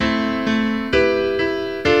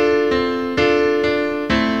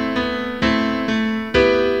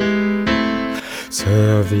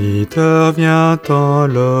Serviteur, viens tends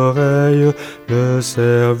l'oreille, le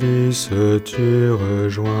service tu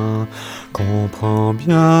rejoins. Comprends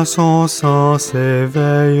bien son sens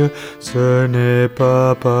éveille, ce n'est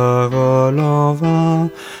pas parole en vain.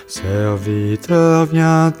 Serviteur,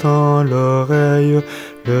 viens tends l'oreille,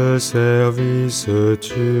 le service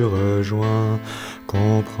tu rejoins.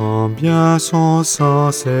 Comprends bien son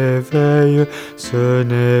sens éveille, ce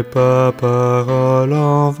n'est pas parole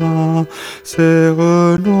en vain. C'est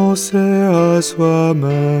renoncer à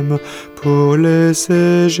soi-même pour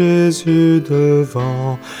laisser Jésus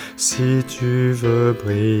devant. Si tu veux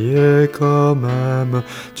briller quand même,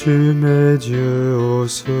 tu mets Dieu au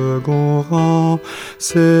second rang.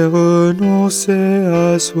 C'est renoncer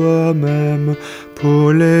à soi-même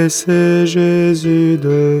pour laisser Jésus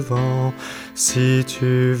devant. Si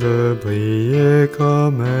tu veux briller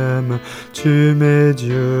quand même, tu mets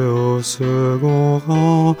Dieu au second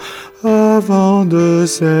rang. Avant de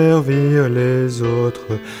servir les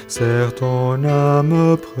autres, sers ton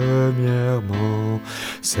âme premièrement.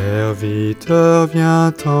 Serviteur,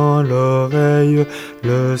 viens tends l'oreille,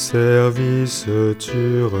 le service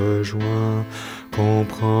tu rejoins.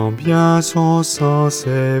 Comprends bien son sens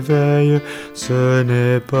éveille, ce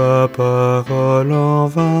n'est pas parole en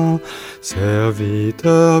vain.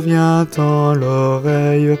 Serviteur, viens tends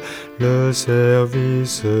l'oreille, le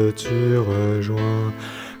service tu rejoins.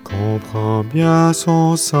 Comprends bien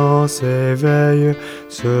son sens éveille,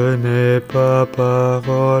 ce n'est pas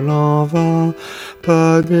parole en vain.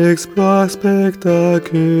 Pas d'exploit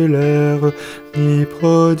spectaculaire, ni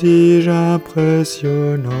prodige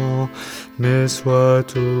impressionnant, mais sois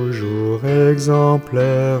toujours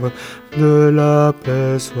exemplaire, de la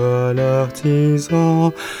paix sois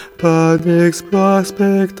l'artisan. Pas d'exploit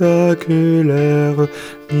spectaculaire,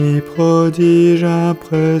 ni prodige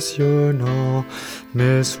impressionnant,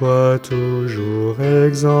 mais sois toujours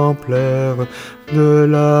exemplaire, de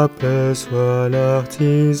la paix sois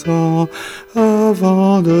l'artisan.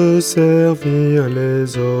 Avant de servir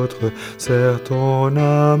les autres, sers ton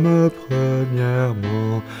âme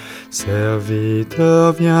premièrement.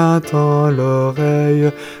 Serviteur, viens tends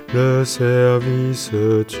l'oreille, le service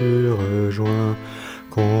tu rejoins.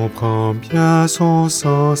 Comprends bien son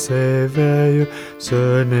sens éveille,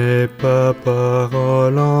 ce n'est pas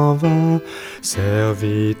parole en vain.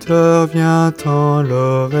 Serviteur, viens tends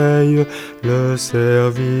l'oreille, le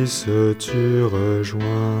service tu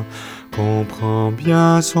rejoins. Comprends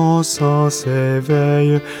bien son sens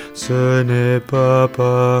éveille, ce n'est pas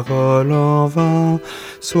parole en vain.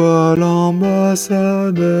 Sois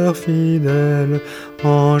l'ambassadeur fidèle,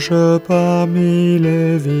 ange parmi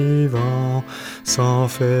les vivants. Sans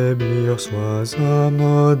faiblir, sois un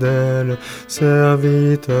modèle,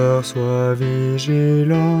 serviteur, sois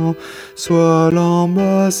vigilant. Sois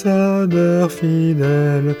l'ambassadeur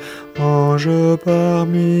fidèle, ange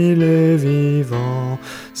parmi les vivants.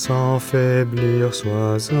 Sans faiblir,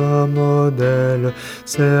 sois un modèle,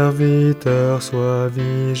 serviteur, sois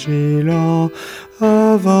vigilant.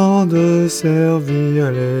 Avant de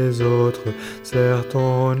servir les autres, sers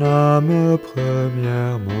ton âme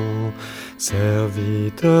premièrement.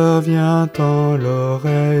 Serviteur, viens tends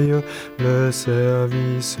l'oreille, le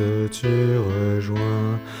service tu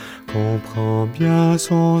rejoins. Comprends bien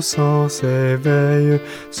son sens éveille,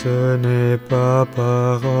 ce n'est pas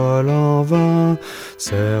parole en vain.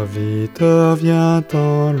 Serviteur, viens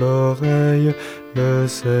tends l'oreille, le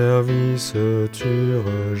service tu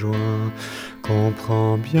rejoins.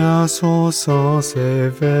 Comprends bien son sens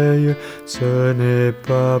éveille, ce n'est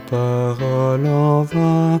pas parole en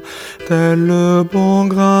vain. Tel le bon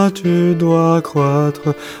grain tu dois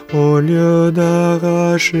croître, au lieu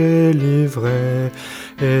d'arracher l'ivraie.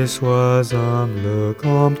 Et sois humble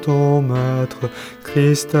comme ton maître,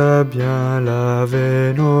 Christ a bien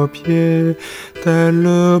lavé nos pieds. Tel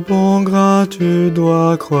le bon grain tu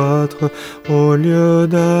dois croître, au lieu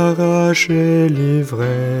d'arracher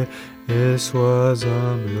l'ivraie. Et sois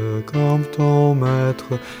humble comme ton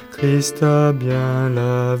maître, Christ a bien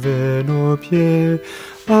lavé nos pieds.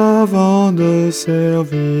 Avant de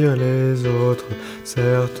servir les autres,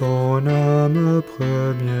 sers ton âme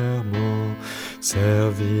premièrement.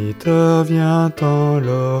 Serviteur, viens tends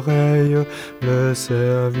l'oreille, le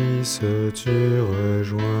service tu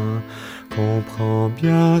rejoins. Comprends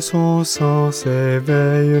bien son sens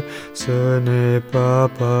éveille, ce n'est pas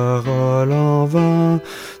parole en vain.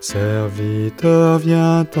 Serviteur,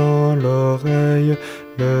 viens tends l'oreille,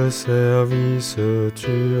 le service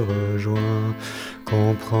tu rejoins.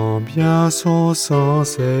 Comprends bien son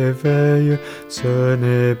sens éveille, ce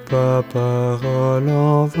n'est pas parole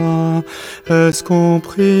en vain. Est-ce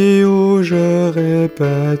compris ou je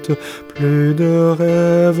répète, plus de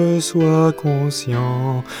rêves, sois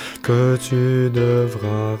conscient que tu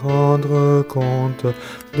devras rendre compte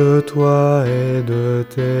de toi et de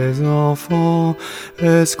tes enfants.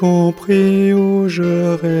 Est-ce compris ou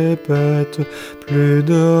je répète, plus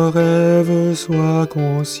de rêves, sois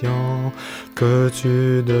conscient que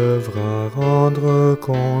tu devras rendre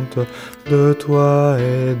compte de toi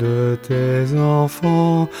et de tes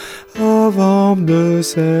enfants. Avant de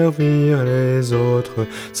servir les autres,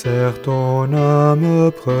 sers ton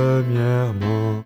âme premièrement.